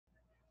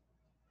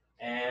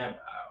And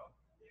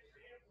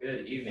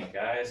good evening,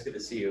 guys. Good to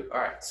see you.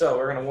 All right, so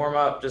we're gonna warm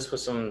up just with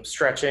some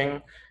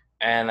stretching,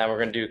 and then we're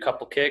gonna do a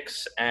couple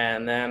kicks,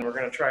 and then we're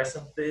gonna try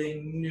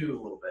something new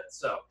a little bit.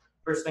 So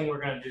first thing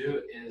we're gonna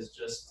do is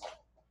just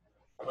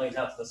legs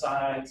out to the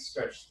side,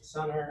 stretch the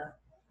center,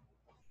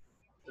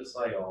 just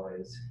like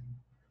always.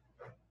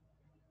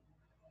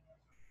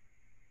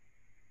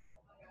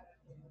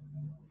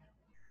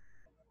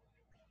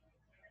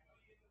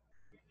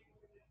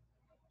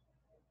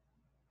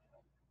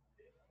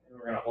 And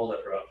we're gonna hold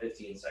it for about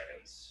 15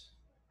 seconds.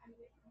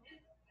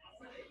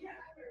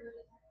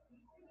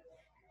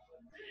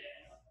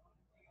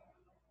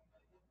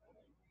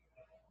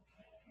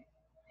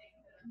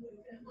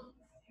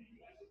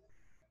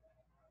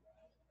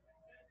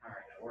 All right,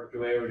 now work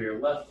your way over to your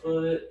left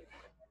foot.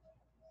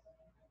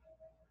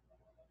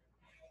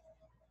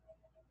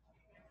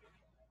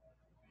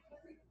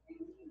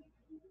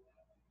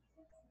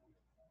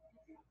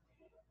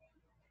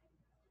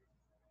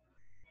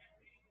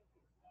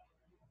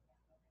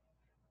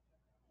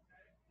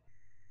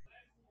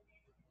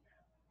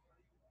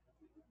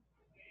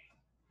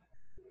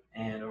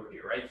 And over to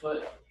your right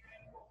foot.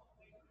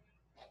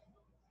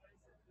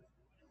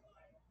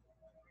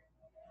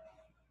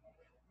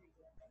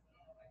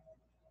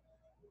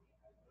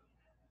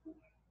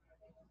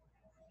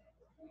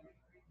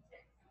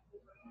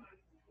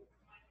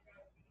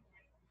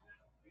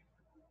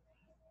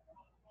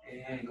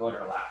 And go and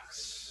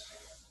relax.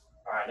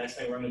 All right, next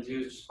thing we're gonna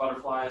do is just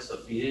butterflies, so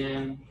feet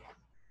in,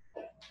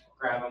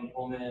 grab them,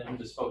 pull them in,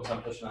 just focus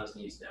on pushing those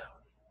knees down.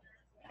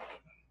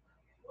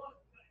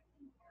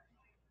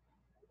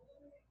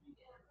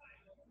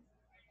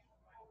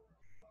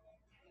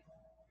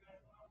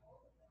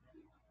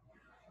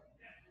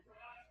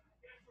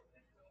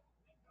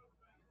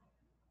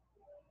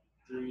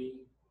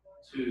 Three,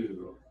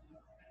 two,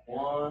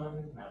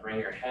 one. Now bring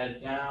your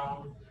head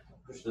down.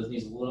 Push those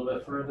knees a little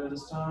bit further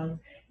this time.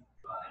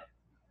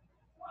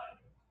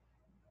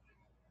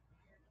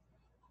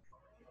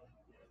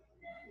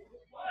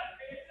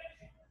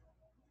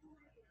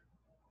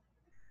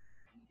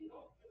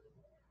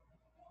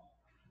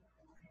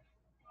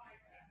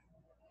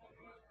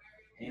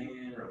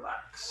 And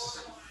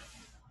relax.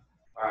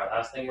 All right,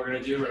 last thing we're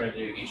gonna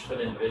do each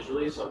foot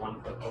individually. So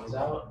one foot goes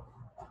out.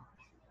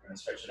 We're gonna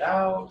stretch it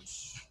out.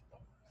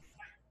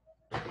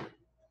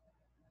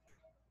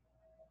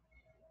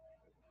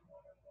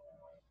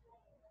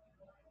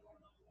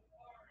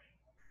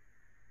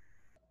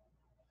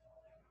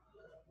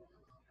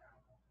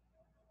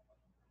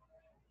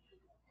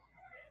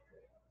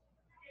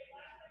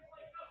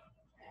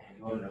 And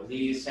go and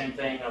release, same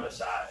thing, other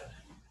side.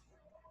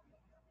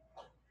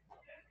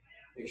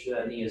 Make sure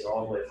that knee is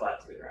all the way flat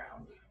to the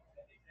ground.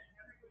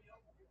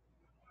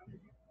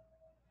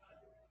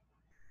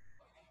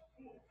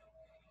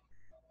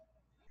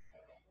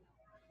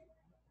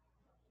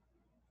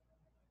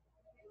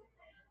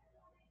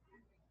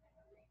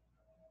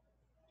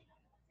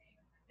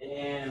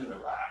 And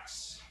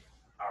relax.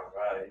 All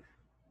right.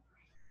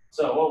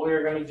 So what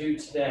we're going to do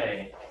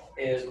today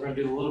is we're going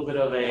to do a little bit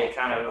of a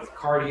kind of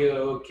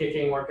cardio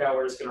kicking workout.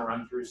 We're just going to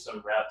run through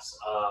some reps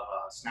of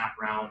snap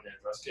round and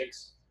thrust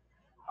kicks.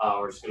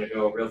 We're just going to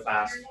go real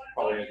fast,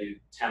 probably going to do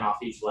 10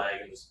 off each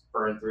leg and just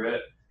burn through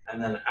it.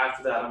 And then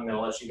after that, I'm going to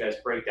let you guys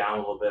break down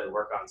a little bit and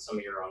work on some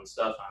of your own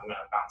stuff. I'm going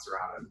to bounce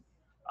around and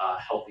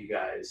help you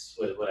guys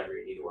with whatever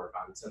you need to work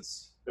on,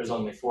 since there's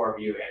only 4 of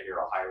you and you're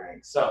all high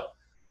ranked. So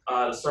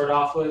to start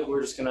off with,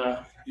 we're just going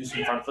to do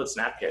some front foot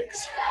snap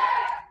kicks.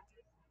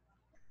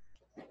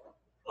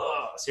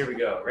 So here we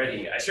go.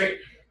 Ready? Eye straight.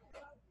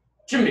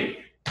 Chimney.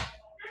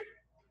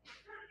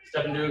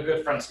 Step into a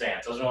good front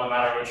stance. Doesn't really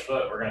matter which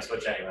foot. We're going to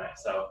switch anyway.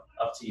 So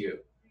up to you.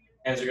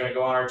 Hands are going to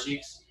go on our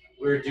cheeks.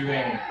 We're doing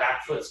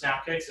back foot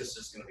snap kicks. It's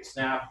just going to be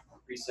snap,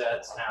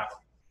 reset, snap,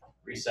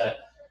 reset.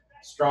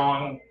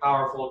 Strong,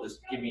 powerful.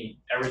 Just give me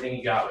everything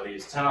you got with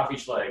these. 10 off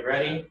each leg.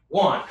 Ready?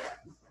 1,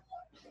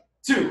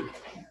 2,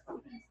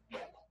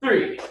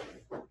 3,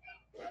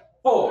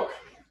 4,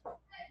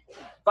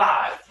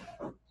 5,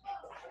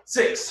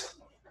 6,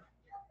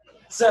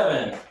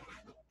 7,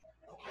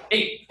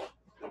 8,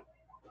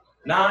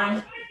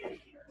 9,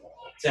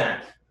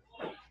 10.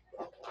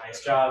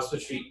 Nice job.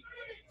 Switch feet.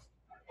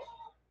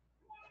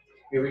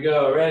 Here we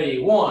go.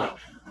 Ready? 1,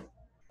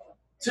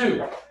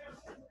 2,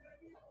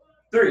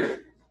 3,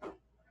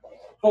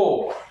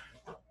 4,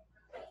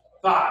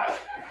 5,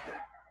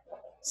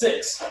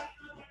 6,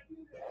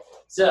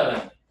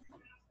 7,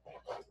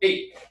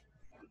 8,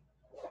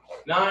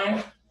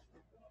 9,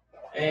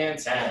 and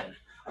 10.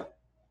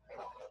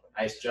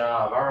 Nice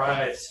job. All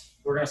right.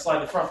 We're going to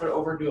slide the front foot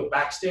over, do a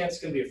back stance.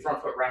 It's going to be a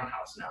front foot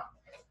roundhouse now.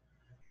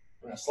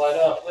 We're going to slide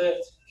up,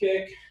 lift,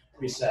 kick,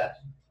 reset.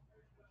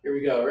 Here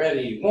we go.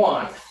 Ready?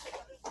 1,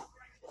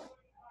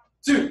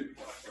 2,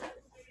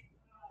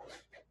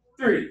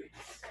 3,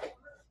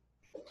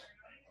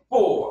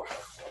 4,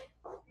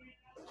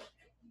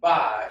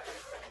 5,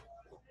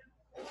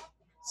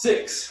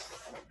 6,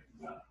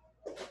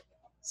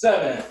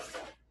 7,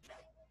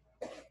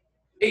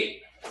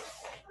 8,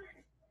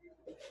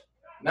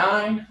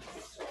 9,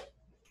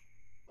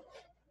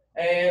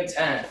 and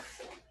 10.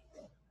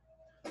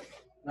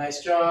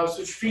 Nice job.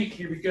 Switch feet.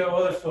 Here we go.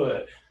 Other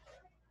foot.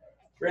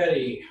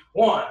 Ready.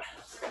 1,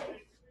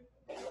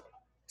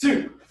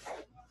 2,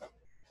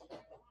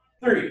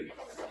 3,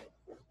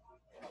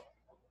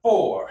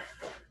 4,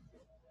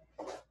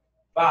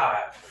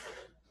 5,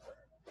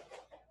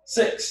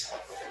 6,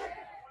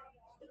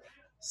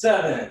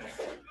 7,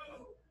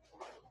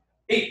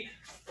 8,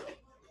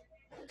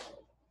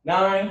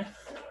 9,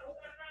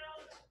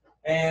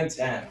 and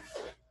 10.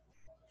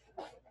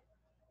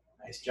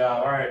 Nice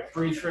job. All right,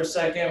 breathe for a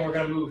second. We're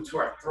going to move to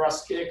our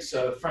thrust kick.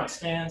 So front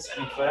stance,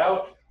 any foot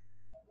out.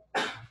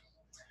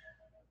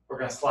 We're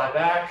going to slide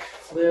back,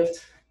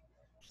 lift,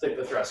 take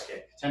the thrust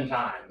kick 10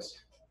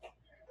 times.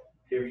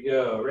 Here we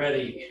go.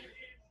 Ready.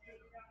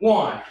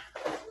 1,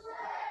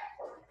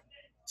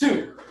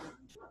 2,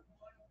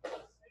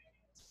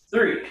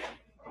 3,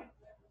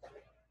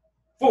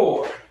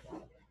 4,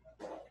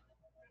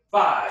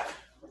 5,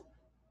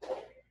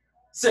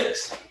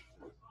 6,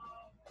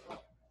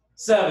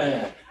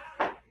 7,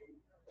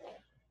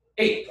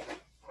 8,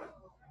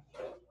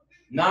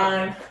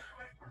 9,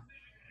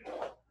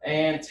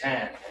 and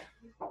 10.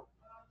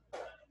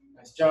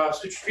 Nice job.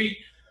 Switch feet.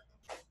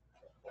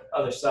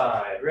 Other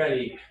side.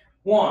 Ready.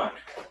 1,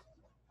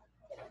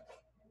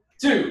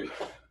 2,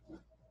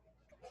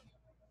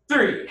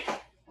 3,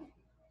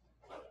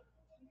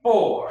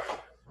 4,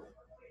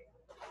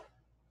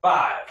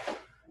 5,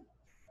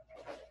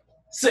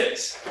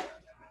 6,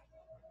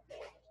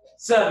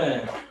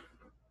 7,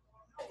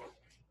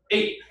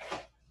 8,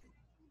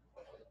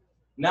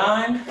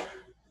 9,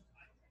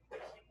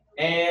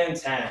 and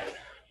 10.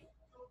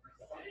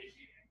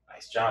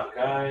 Nice job,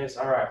 guys.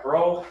 All right,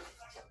 roll.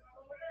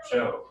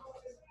 Show.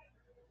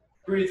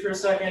 Breathe for a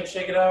second,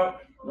 shake it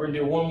out. We're gonna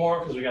do one more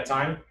because we got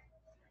time.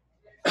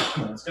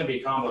 It's gonna be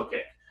a combo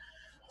kick.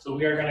 So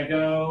we are gonna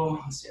go,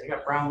 let's see, I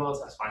got brown belts,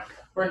 that's fine.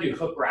 We're gonna do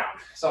hook round.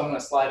 So I'm gonna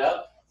slide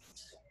up,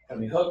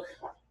 gonna be hook,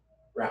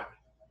 round.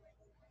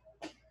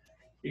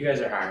 You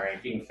guys are high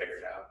rank, you can figure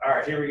it out. All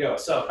right, here we go.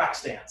 So back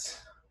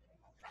stance.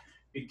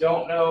 If you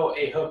don't know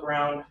a hook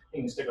round,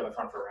 you can stick on the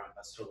front foot round,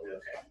 that's totally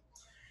okay.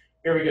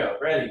 Here we go,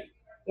 ready?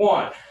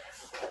 1,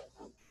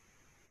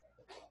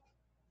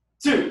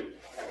 2,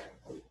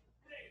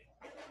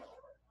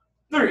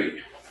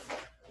 3,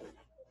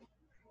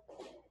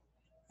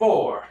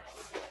 4,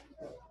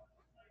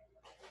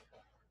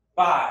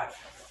 5,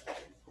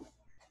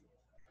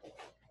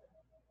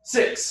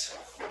 6,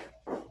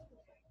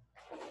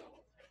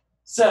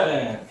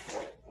 7,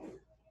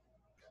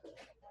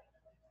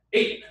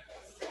 8,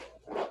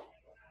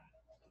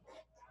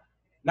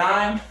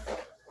 9,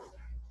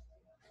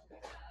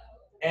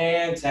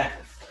 and 10.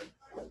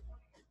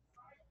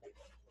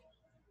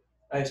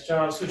 Nice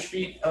job. Switch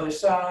feet, other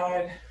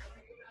side.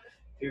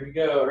 Here we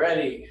go.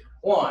 Ready?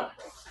 1,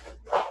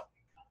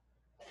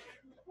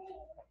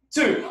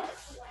 2,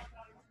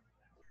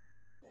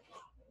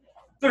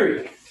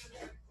 3,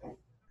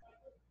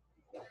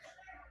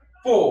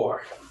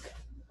 4,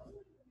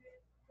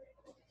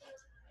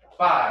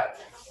 5,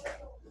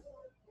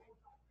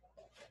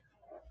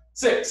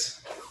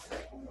 6,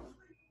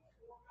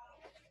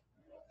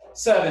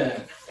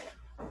 7,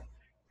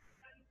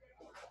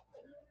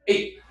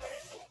 8,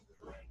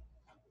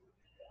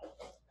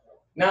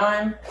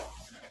 9,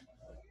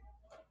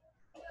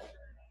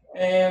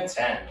 and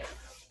 10.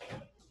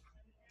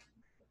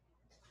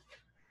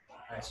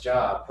 Nice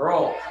job.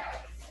 Roll.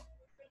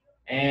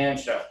 And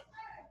show.